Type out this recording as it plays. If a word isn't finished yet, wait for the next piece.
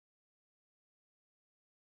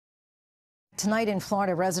Tonight in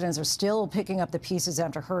Florida, residents are still picking up the pieces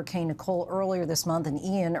after Hurricane Nicole earlier this month and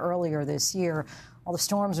Ian earlier this year. While the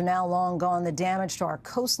storms are now long gone, the damage to our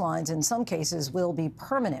coastlines in some cases will be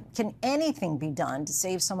permanent. Can anything be done to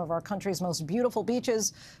save some of our country's most beautiful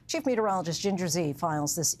beaches? Chief Meteorologist Ginger Zee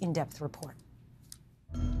files this in-depth report.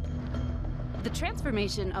 The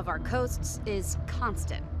transformation of our coasts is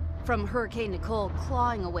constant. From Hurricane Nicole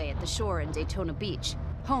clawing away at the shore in Daytona Beach,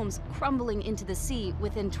 homes crumbling into the sea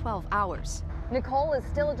within 12 hours. Nicole is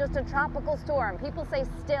still just a tropical storm. People say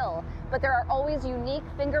still, but there are always unique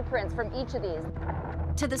fingerprints from each of these.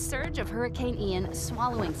 To the surge of Hurricane Ian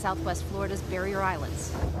swallowing Southwest Florida's barrier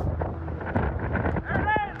islands.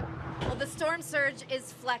 Well, the storm surge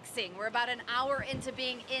is flexing. We're about an hour into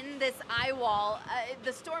being in this eye wall.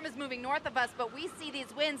 The storm is moving north of us, but we see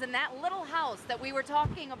these winds, and that little house that we were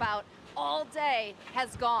talking about all day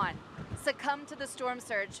has gone. Succumbed to the storm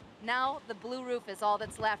surge. Now the blue roof is all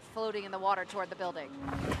that's left floating in the water toward the building.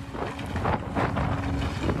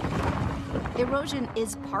 Erosion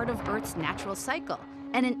is part of Earth's natural cycle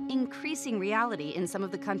and an increasing reality in some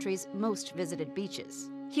of the country's most visited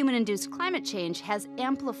beaches. Human-induced climate change has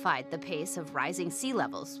amplified the pace of rising sea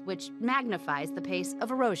levels, which magnifies the pace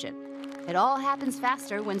of erosion. It all happens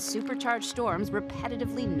faster when supercharged storms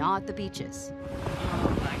repetitively gnaw at the beaches.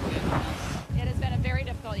 Oh my goodness. It has been a very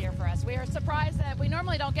difficult year for us. We are surprised that we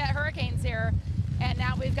normally don't get hurricanes here, and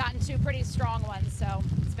now we've gotten two pretty strong ones, so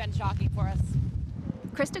it's been shocking for us.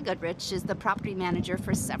 Krista Goodrich is the property manager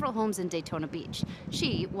for several homes in Daytona Beach.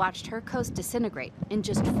 She watched her coast disintegrate in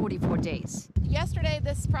just 44 days. Yesterday,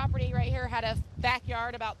 this property right here had a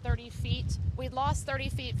backyard about 30 feet. We'd lost 30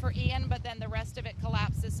 feet for Ian, but then the rest of it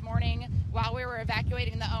collapsed this morning while we were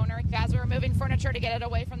evacuating the owner. As we were moving furniture to get it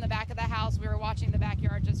away from the back of the house, we were watching the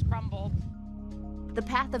backyard just crumble. The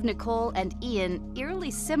path of Nicole and Ian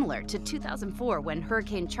eerily similar to 2004 when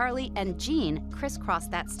Hurricane Charlie and Jean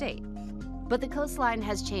crisscrossed that state. But the coastline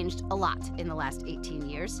has changed a lot in the last 18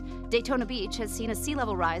 years. Daytona Beach has seen a sea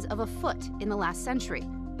level rise of a foot in the last century.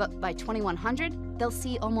 But by 2100, they'll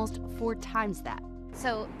see almost 4 times that.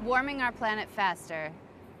 So warming our planet faster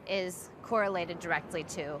is correlated directly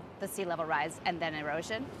to the sea level rise and then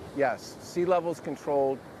erosion? Yes, sea level is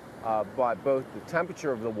controlled by both the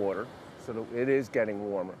temperature of the water, so that it is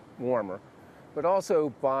getting warmer, but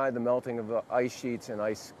also by the melting of the ice sheets and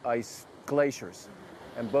ice glaciers.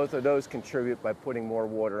 And both of those contribute by putting more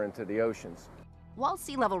water into the oceans. While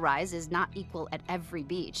sea level rise is not equal at every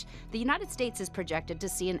beach, the United States is projected to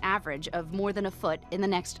see an average of more than a foot in the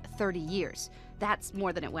next 30 years. That's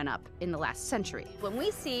more than it went up in the last century. When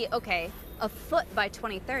we see, okay, a foot by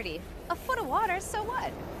 2030, a foot of water, so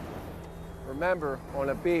what? Remember, on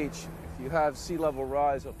a beach, if you have sea level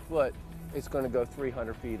rise a foot, it's going to go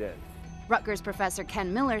 300 feet in. Rutgers professor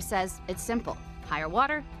Ken Miller says it's simple. Higher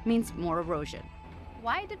water means more erosion.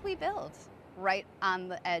 Why did we build right on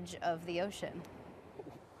the edge of the ocean?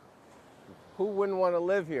 Who wouldn't want to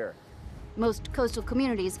live here? Most coastal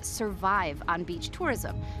communities survive on beach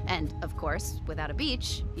tourism. And, of course, without a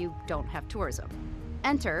beach, you don't have tourism.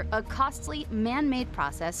 Enter a costly man-made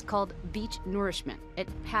process called beach nourishment. It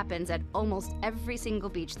happens at almost every single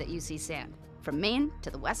beach that you see sand, from Maine to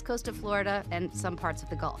the west coast of Florida and some parts of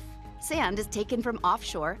the Gulf. Sand is taken from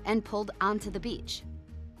offshore and pulled onto the beach.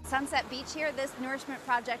 Sunset Beach here, this nourishment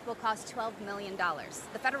project will cost $12 million.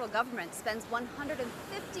 The federal government spends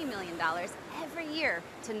 $150 million every year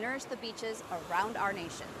to nourish the beaches around our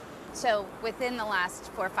nation. So within the last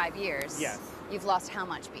 4 or 5 years, yes, you've lost how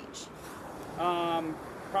much beach?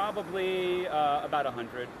 Probably about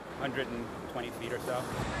 120 feet or so.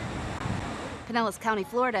 Pinellas County,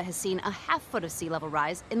 Florida has seen a half foot of sea level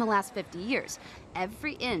rise in the last 50 years,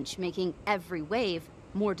 every inch making every wave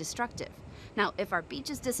more destructive. Now, if our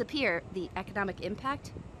beaches disappear, the economic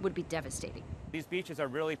impact would be devastating. These beaches are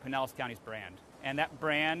really Pinellas County's brand, and that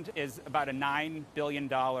brand is about a $9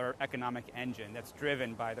 billion economic engine that's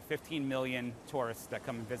driven by the 15 million tourists that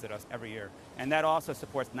come and visit us every year. And that also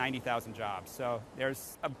supports 90,000 jobs. So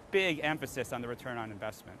there's a big emphasis on the return on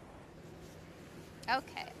investment.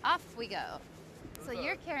 Okay, off we go. So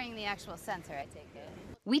you're carrying the actual sensor, I take it?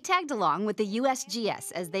 We tagged along with the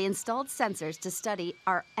USGS as they installed sensors to study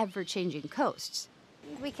our ever-changing coasts.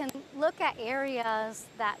 We can look at areas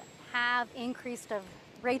that have increased of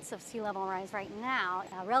rates of sea level rise right now,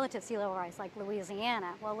 relative sea level rise, like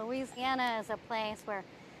Louisiana. Well, Louisiana is a place where,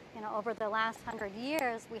 over the last 100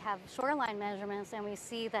 years, we have shoreline measurements, and we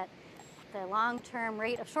see that the long-term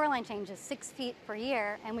rate of shoreline change is 6 feet per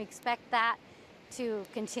year, and we expect that to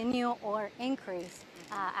continue or increase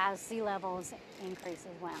as sea levels increase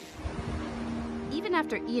as well. even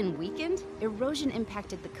after Ian weakened, erosion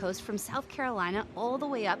impacted the coast from South Carolina all the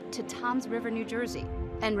way up to Toms River, New Jersey.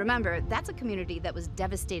 And remember, that's a community that was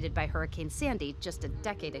devastated by Hurricane Sandy just a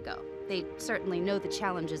decade ago. They certainly know the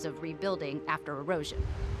challenges of rebuilding after erosion.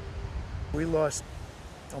 We lost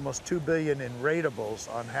almost $2 billion in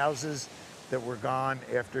ratables on houses that were gone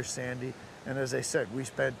after Sandy. And as I said, we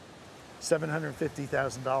spent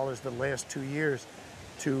 $750,000 the last 2 years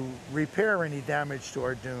to repair any damage to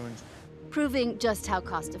our dunes. Proving just how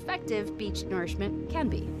cost-effective beach nourishment can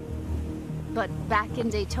be. But back in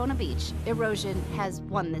Daytona Beach, erosion has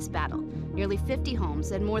won this battle. Nearly 50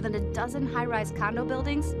 homes and more than a dozen high-rise condo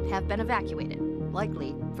buildings have been evacuated,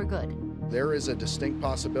 likely for good. There is a distinct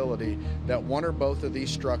possibility that one or both of these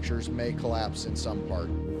structures may collapse in some part.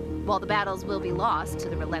 While the battles will be lost to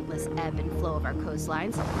the relentless ebb and flow of our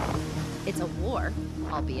coastlines, it's a war,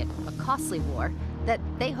 albeit a costly war, that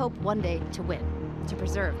they hope one day to win, to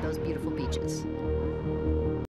preserve those beautiful beaches.